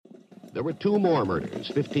there were 2 more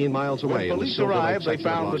murders 15 miles away. When police arrived, they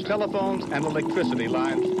found the telephones and electricity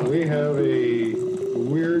lines. We have a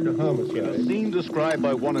weird homicide. In a scene described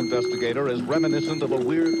by one investigator as reminiscent of a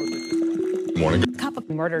weird... Morning. Cup of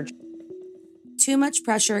murder. Too much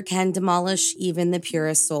pressure can demolish even the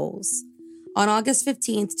purest souls. On August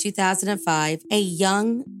 15th, 2005, a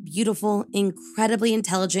young, beautiful, incredibly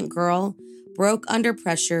intelligent girl broke under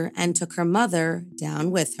pressure and took her mother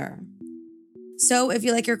down with her. So if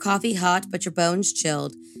you like your coffee hot but your bones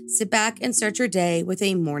chilled, sit back and start your day with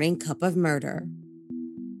a morning cup of murder.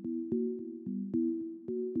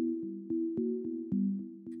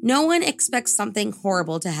 No one expects something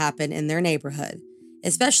horrible to happen in their neighborhood,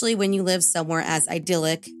 especially when you live somewhere as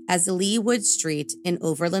idyllic as Leewood Street in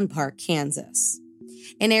Overland Park, Kansas.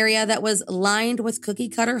 An area that was lined with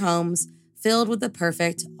cookie-cutter homes filled with the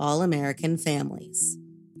perfect all-American families.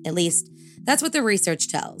 At least, that's what the research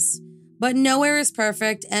tells. But nowhere is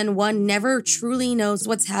perfect, and one never truly knows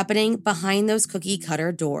what's happening behind those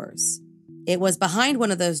cookie-cutter doors. It was behind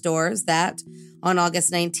one of those doors that, on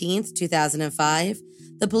August 19th, 2005,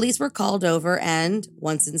 the police were called over and,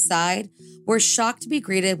 once inside, were shocked to be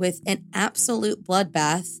greeted with an absolute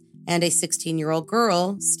bloodbath and a 16-year-old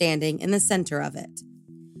girl standing in the center of it.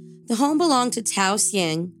 The home belonged to Tao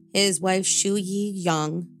Xiang, his wife Shu Yi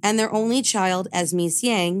Yang, and their only child Esme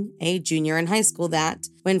Xiang, a junior in high school that,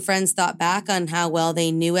 when friends thought back on how well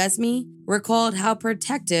they knew Esme, recalled how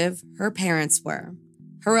protective her parents were.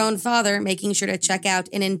 Her own father making sure to check out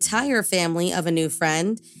an entire family of a new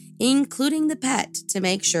friend, including the pet, to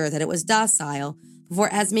make sure that it was docile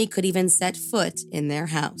before Esme could even set foot in their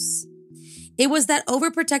house. It was that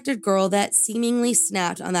overprotected girl that seemingly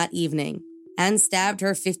snapped on that evening and stabbed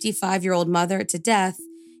her 55-year-old mother to death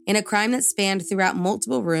in a crime that spanned throughout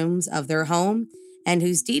multiple rooms of their home and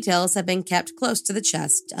whose details have been kept close to the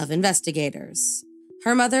chest of investigators.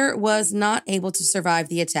 Her mother was not able to survive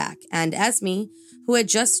the attack, and Esme, who had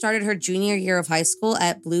just started her junior year of high school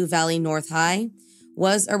at Blue Valley North High,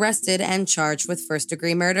 was arrested and charged with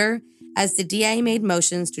first-degree murder as the DA made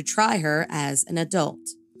motions to try her as an adult.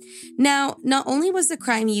 Now, not only was the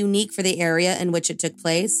crime unique for the area in which it took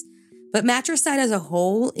place, but matricide as a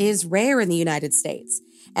whole is rare in the United States,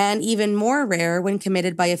 and even more rare when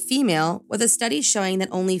committed by a female, with a study showing that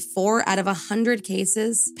only 4 out of 100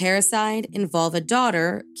 cases, parricide, involve a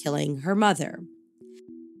daughter killing her mother.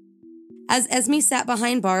 As Esme sat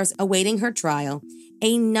behind bars awaiting her trial,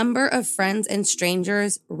 a number of friends and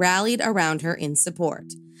strangers rallied around her in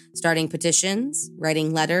support, starting petitions,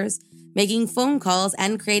 writing letters, making phone calls,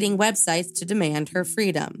 and creating websites to demand her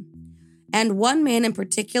freedom. And one man in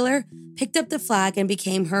particular picked up the flag and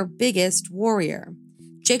became her biggest warrior.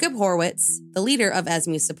 Jacob Horwitz, the leader of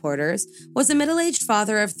Esme's supporters, was a middle-aged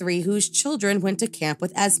father of 3 whose children went to camp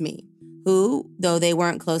with Esme, who, though they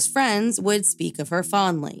weren't close friends, would speak of her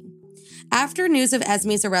fondly. After news of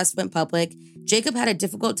Esme's arrest went public, Jacob had a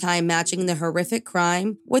difficult time matching the horrific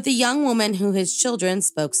crime with the young woman who his children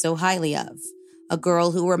spoke so highly of, a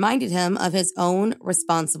girl who reminded him of his own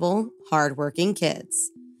responsible, hardworking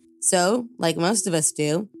kids. So, like most of us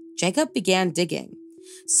do, Jacob began digging.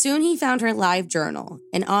 Soon he found her live journal,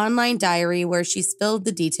 an online diary where she spilled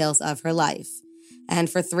the details of her life, and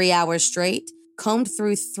for 3 hours straight, combed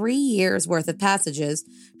through 3 years' worth of passages,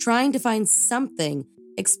 trying to find something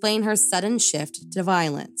explain her sudden shift to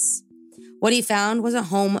violence. What he found was a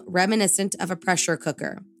home reminiscent of a pressure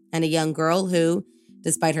cooker, and a young girl who,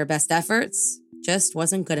 despite her best efforts, just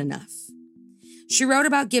wasn't good enough. She wrote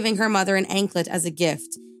about giving her mother an anklet as a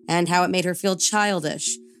gift, and how it made her feel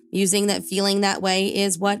childish, using that feeling that way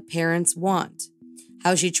is what parents want.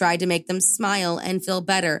 How she tried to make them smile and feel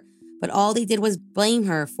better, but all they did was blame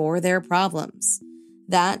her for their problems.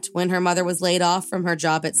 That, when her mother was laid off from her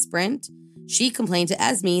job at Sprint, she complained to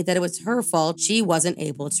Esme that it was her fault she wasn't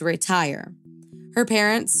able to retire. Her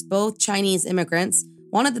parents, both Chinese immigrants,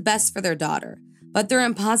 wanted the best for their daughter, but their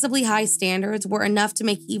impossibly high standards were enough to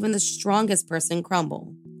make even the strongest person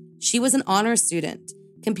crumble. She was an honor student,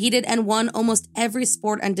 competed and won almost every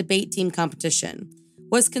sport and debate team competition,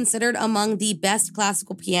 was considered among the best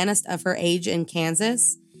classical pianists of her age in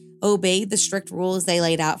Kansas, obeyed the strict rules they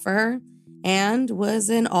laid out for her, and was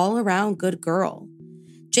an all-around good girl.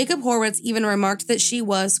 Jacob Horwitz even remarked that she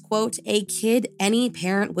was, quote, a kid any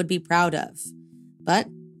parent would be proud of. But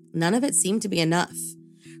none of it seemed to be enough.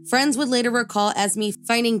 Friends would later recall Esme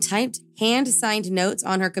finding typed, hand-signed notes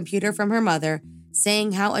on her computer from her mother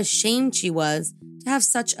saying how ashamed she was to have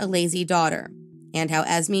such a lazy daughter, and how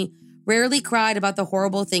Esme rarely cried about the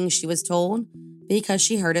horrible things she was told because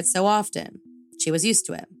she heard it so often. She was used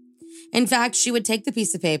to it. In fact, she would take the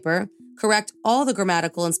piece of paper, correct all the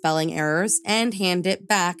grammatical and spelling errors, and hand it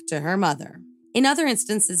back to her mother. In other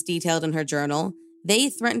instances detailed in her journal, they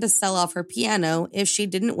threatened to sell off her piano if she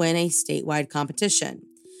didn't win a statewide competition,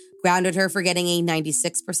 grounded her for getting a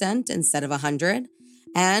 96% instead of 100,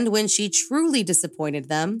 and when she truly disappointed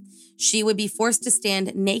them, she would be forced to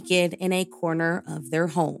stand naked in a corner of their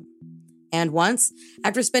home. And once,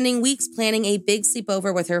 after spending weeks planning a big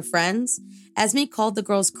sleepover with her friends, Esme called the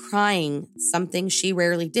girls crying, something she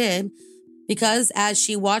rarely did, because as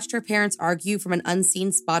she watched her parents argue from an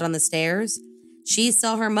unseen spot on the stairs, she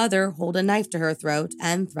saw her mother hold a knife to her throat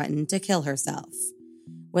and threaten to kill herself.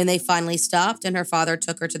 When they finally stopped and her father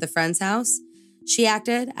took her to the friend's house, she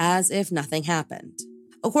acted as if nothing happened.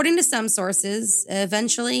 According to some sources,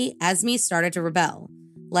 eventually Esme started to rebel,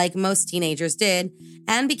 like most teenagers did,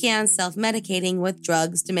 and began self-medicating with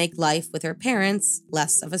drugs to make life with her parents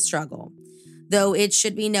less of a struggle. Though it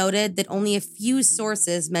should be noted that only a few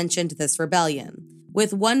sources mentioned this rebellion,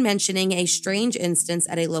 with one mentioning a strange instance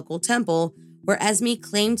at a local temple where Esme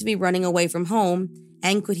claimed to be running away from home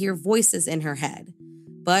and could hear voices in her head.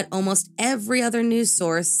 But almost every other news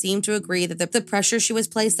source seemed to agree that the pressure she was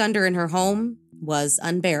placed under in her home was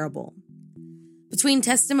unbearable. Between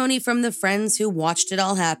testimony from the friends who watched it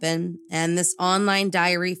all happen and this online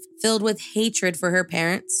diary filled with hatred for her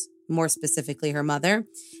parents, more specifically her mother,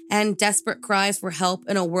 and desperate cries for help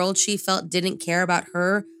in a world she felt didn't care about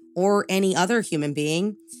her or any other human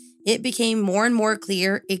being, it became more and more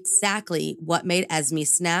clear exactly what made Esme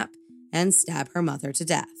snap and stab her mother to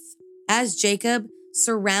death. As Jacob,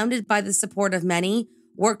 surrounded by the support of many,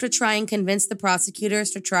 worked to try and convince the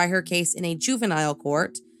prosecutors to try her case in a juvenile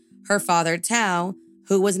court, her father, Tao,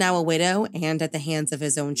 who was now a widow and at the hands of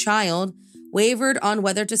his own child, wavered on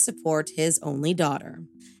whether to support his only daughter.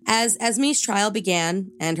 As Esme's trial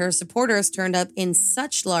began and her supporters turned up in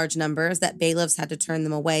such large numbers that bailiffs had to turn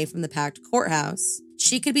them away from the packed courthouse,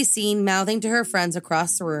 she could be seen mouthing to her friends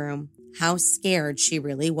across the room how scared she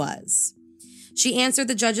really was. She answered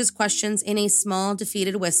the judge's questions in a small,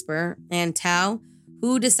 defeated whisper, and Tao,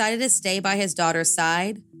 who decided to stay by his daughter's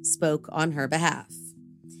side, spoke on her behalf.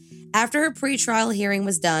 After her pre-trial hearing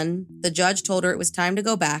was done, the judge told her it was time to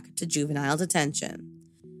go back to juvenile detention.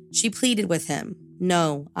 She pleaded with him,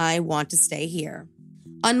 "No, I want to stay here."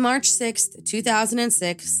 On March 6,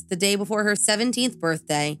 2006, the day before her 17th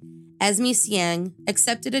birthday, Esme Siang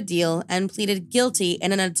accepted a deal and pleaded guilty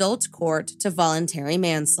in an adult court to voluntary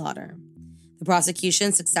manslaughter. The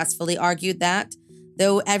prosecution successfully argued that,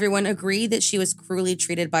 though everyone agreed that she was cruelly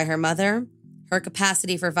treated by her mother, her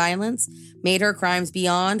capacity for violence made her crimes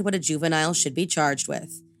beyond what a juvenile should be charged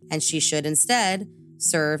with, and she should instead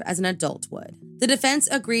serve as an adult would. The defense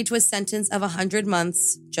agreed to a sentence of 100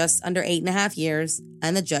 months, just under 8.5 years,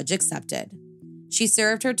 and the judge accepted. She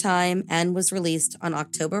served her time and was released on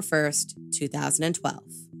October 1st, 2012.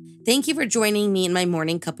 Thank you for joining me in my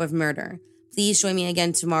morning cup of murder. Please join me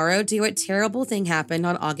again tomorrow to hear what terrible thing happened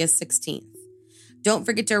on August 16th. Don't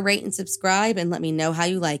forget to rate and subscribe and let me know how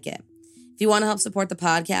you like it. If you want to help support the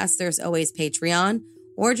podcast, there's always Patreon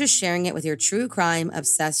or just sharing it with your true crime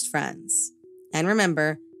obsessed friends. And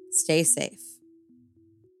remember, stay safe.